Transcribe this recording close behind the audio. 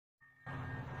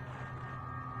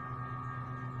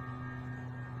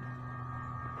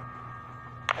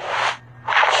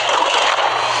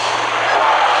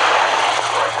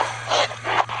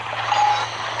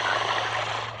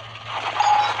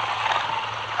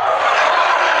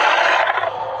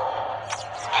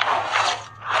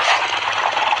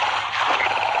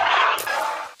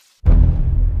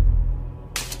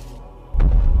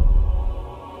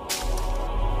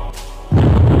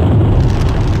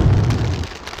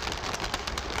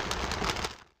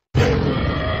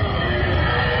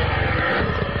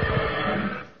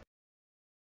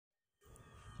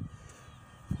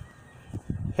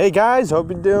Hey guys,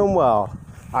 hope you're doing well.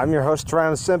 I'm your host,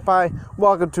 Tyranno Senpai.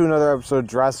 Welcome to another episode of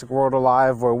Jurassic World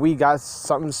Alive, where we got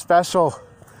something special.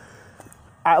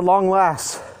 At long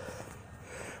last,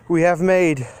 we have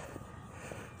made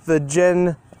the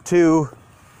Gen 2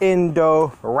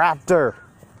 Indo-Raptor.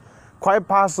 Quite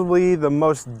possibly the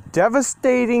most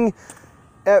devastating,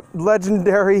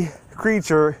 legendary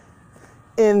creature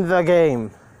in the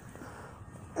game.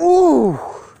 Ooh!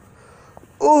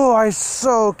 Oh, I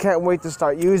so can't wait to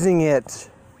start using it.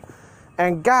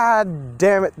 And god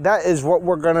damn it, that is what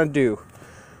we're gonna do.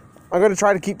 I'm gonna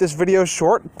try to keep this video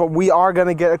short, but we are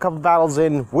gonna get a couple battles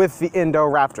in with the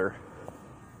Indo-Raptor.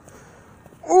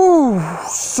 Ooh,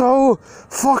 so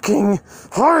fucking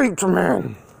hyped,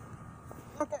 man.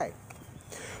 Okay,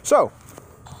 so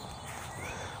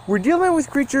we're dealing with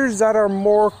creatures that are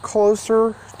more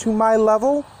closer to my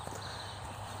level.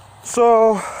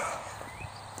 So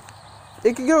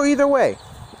it could go either way,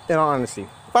 in all honesty.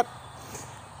 But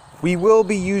we will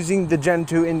be using the Gen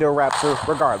 2 Indo-Raptor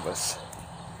regardless.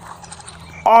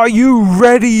 Are you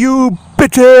ready, you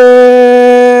bitches?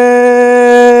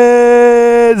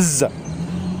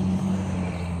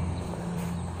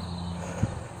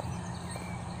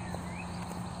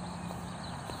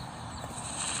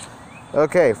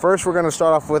 Okay, first we're going to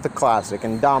start off with the classic,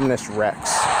 Indominus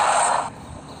Rex.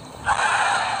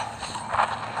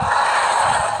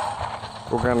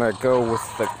 We're gonna go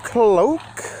with the cloak.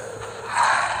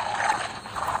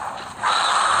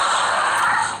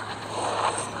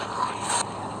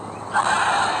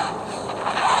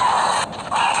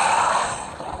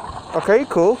 Okay,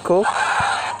 cool.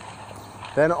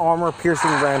 Then armor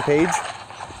piercing rampage,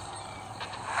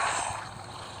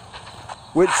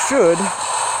 which should,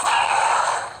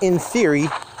 in theory,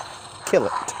 kill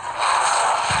it.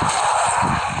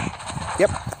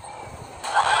 Yep.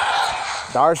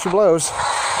 Dodge she blows.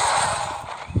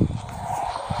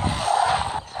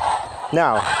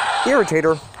 Now,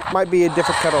 Irritator might be a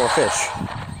different kettle of fish.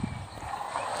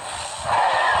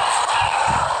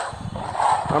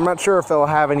 I'm not sure if they'll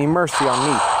have any mercy on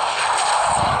me.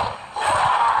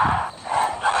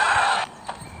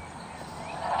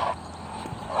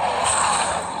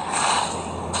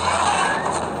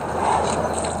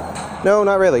 No,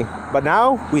 not really. But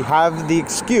now we have the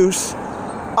excuse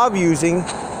of using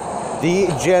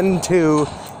the Gen 2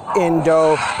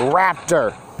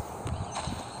 Indo-Raptor.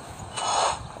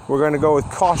 We're going to go with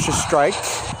Cautious Strike.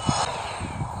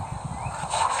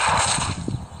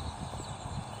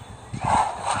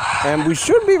 And we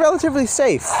should be relatively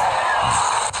safe.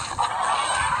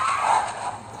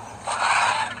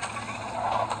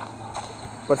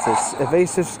 What's this?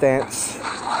 Evasive Stance.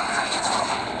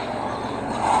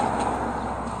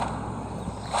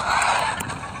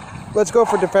 Let's go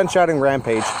for Defense Shouting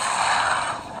Rampage.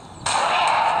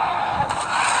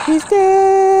 He's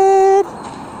dead!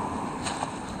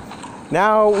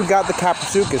 Now we got the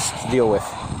Capasuchus to deal with.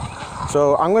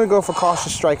 So I'm going to go for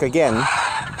Cautious Strike again,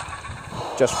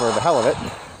 just for the hell of it.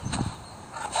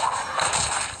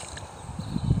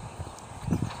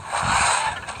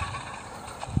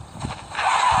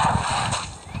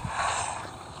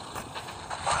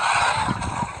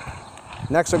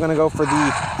 Next I'm going to go for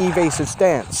the Evasive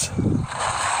Stance,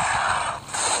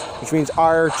 which means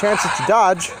our chances to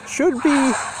dodge should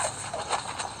be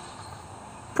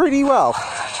pretty well.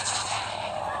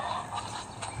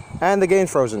 And the game's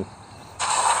frozen.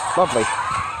 Lovely.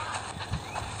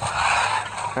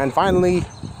 And finally,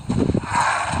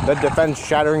 the Defense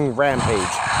Shattering Rampage.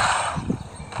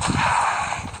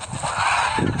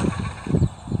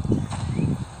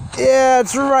 Yeah,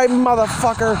 that's right,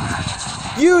 motherfucker.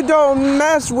 You don't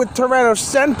mess with Tyranno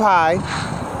Senpai.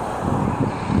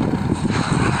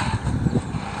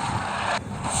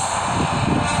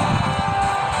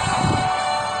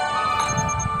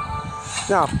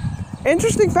 Now,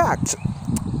 interesting fact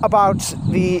about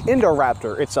the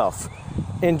Indo-Raptor itself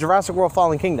in Jurassic World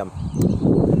Fallen Kingdom.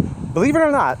 Believe it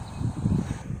or not,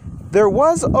 there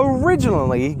was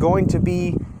originally going to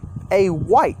be a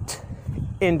white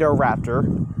Indo-Raptor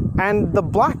and the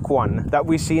black one that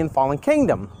we see in Fallen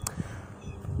Kingdom.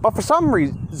 But for some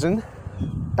reason,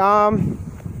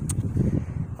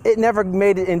 it never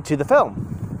made it into the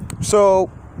film. So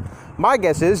my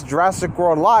guess is Jurassic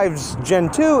World Live's Gen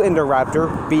 2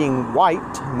 Indo-Raptor, being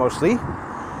white mostly,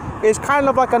 is kind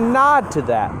of like a nod to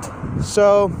that.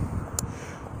 So,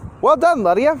 well done,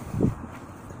 Lydia.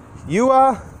 You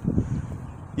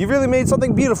really made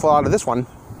something beautiful out of this one.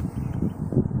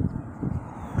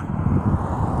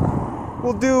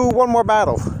 We'll do one more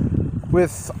battle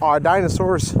with our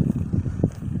dinosaurs,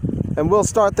 and we'll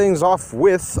start things off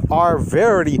with our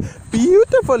very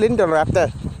beautiful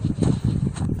Indo-Raptor.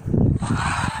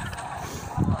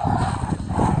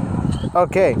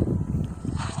 Okay.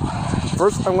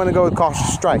 First, I'm gonna go with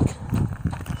Cautious Strike.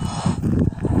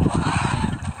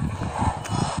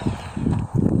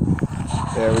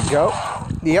 There we go.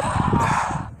 Yep.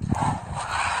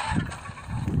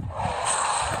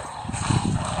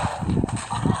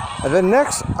 And then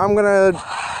next, I'm gonna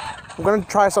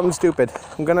try something stupid.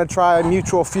 I'm gonna try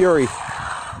Mutual Fury.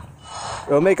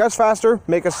 It'll make us faster,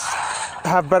 make us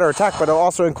have better attack, but it'll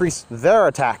also increase their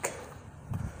attack.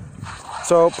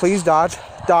 So please dodge,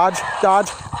 dodge,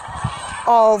 dodge.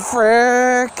 Oh,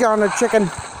 frick on the chicken.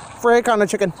 Frick on the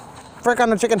chicken. Frick on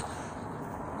the chicken.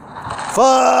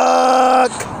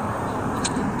 Fuck!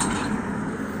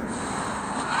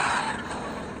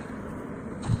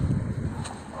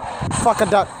 Fuck a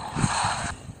duck.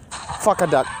 Fuck a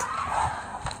duck.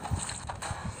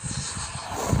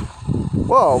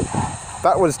 Whoa,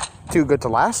 that was too good to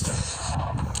last.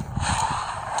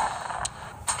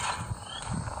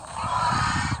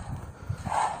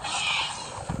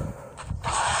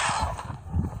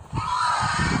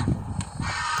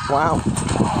 Wow.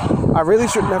 I really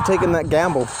shouldn't have taken that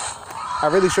gamble. I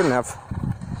really shouldn't have.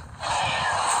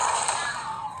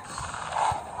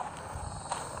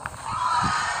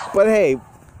 But hey,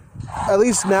 at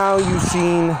least now you've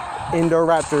seen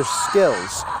Indoraptor's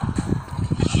skills.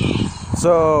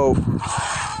 So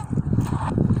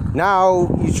now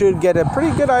you should get a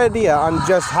pretty good idea on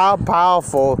just how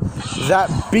powerful that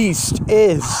beast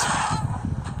is.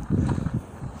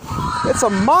 It's a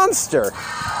monster.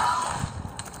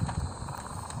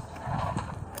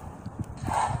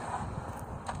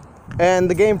 And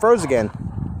the game froze again.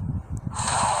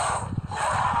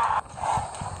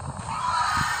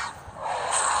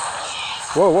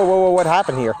 Whoa, whoa, whoa, whoa, what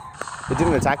happened here? It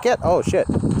didn't attack yet? Oh, shit.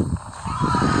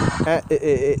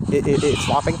 It's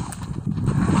flopping.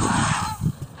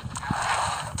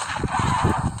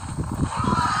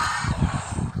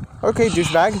 Okay,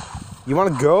 douchebag. You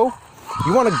wanna go?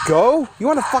 You wanna go? You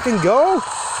wanna fucking go?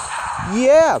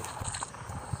 Yeah.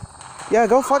 Yeah,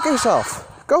 go fuck yourself.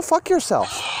 Go fuck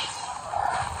yourself.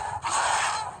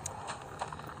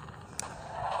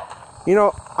 You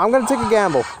know, I'm gonna take a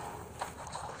gamble.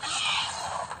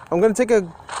 I'm gonna take a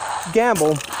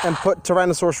gamble and put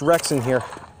Tyrannosaurus Rex in here.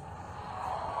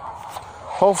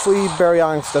 Hopefully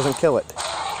Baryonyx doesn't kill it.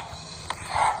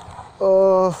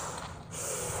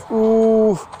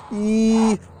 Ooh,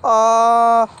 ee,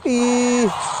 ee.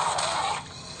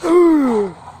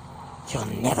 You'll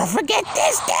never forget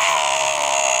this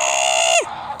day!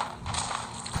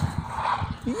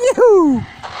 Yoo-hoo!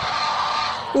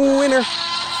 Winner!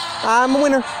 I'm a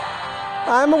winner!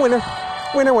 I'm a winner!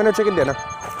 Winner, winner, chicken dinner.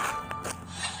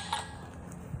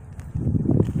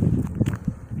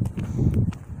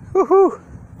 Woohoo!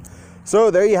 So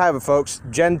there you have it, folks.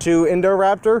 Gen 2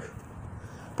 Indoraptor.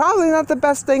 Probably not the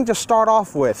best thing to start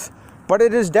off with, but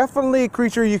it is definitely a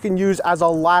creature you can use as a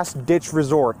last-ditch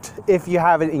resort if you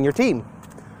have it in your team.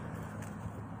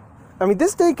 I mean,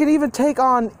 this thing can even take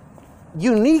on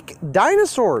unique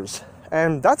dinosaurs,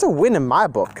 and that's a win in my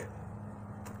book.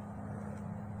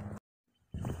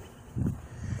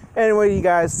 Anyway, you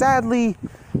guys, sadly,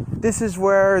 this is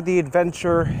where the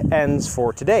adventure ends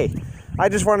for today. I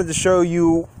just wanted to show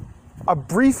you a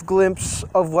brief glimpse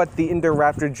of what the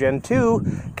Indoraptor Gen 2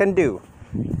 can do.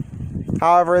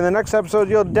 However, in the next episode,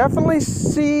 you'll definitely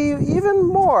see even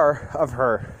more of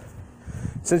her,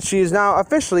 since she is now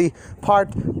officially part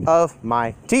of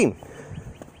my team.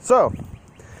 So,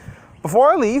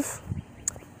 before I leave,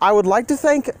 I would like to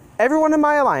thank everyone in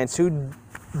my alliance who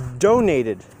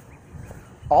donated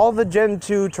all the Gen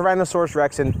 2 Tyrannosaurus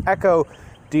Rex and Echo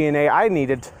DNA I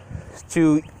needed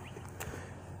to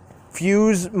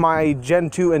fuse my Gen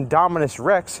 2 Indominus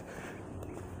Rex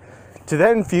to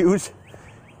then fuse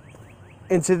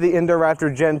into the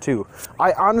Indoraptor Gen 2.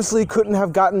 I honestly couldn't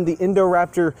have gotten the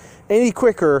Indoraptor any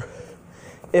quicker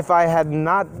if I had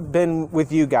not been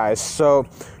with you guys. So,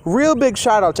 real big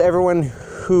shout out to everyone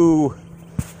who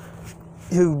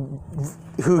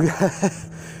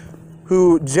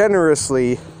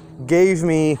generously gave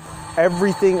me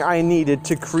everything I needed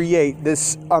to create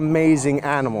this amazing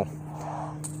animal.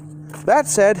 That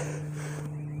said,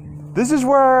 this is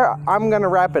where I'm gonna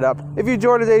wrap it up. If you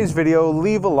enjoyed today's video,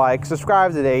 leave a like,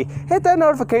 subscribe today, hit that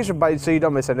notification button so you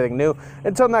don't miss anything new.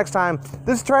 Until next time,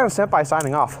 this is Tyranno Senpai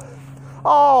signing off.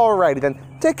 Alrighty then,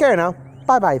 take care now.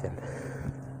 Bye bye then.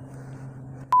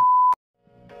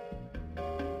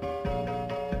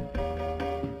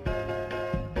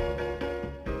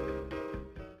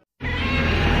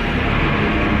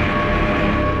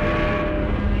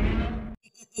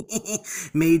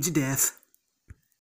 Major death.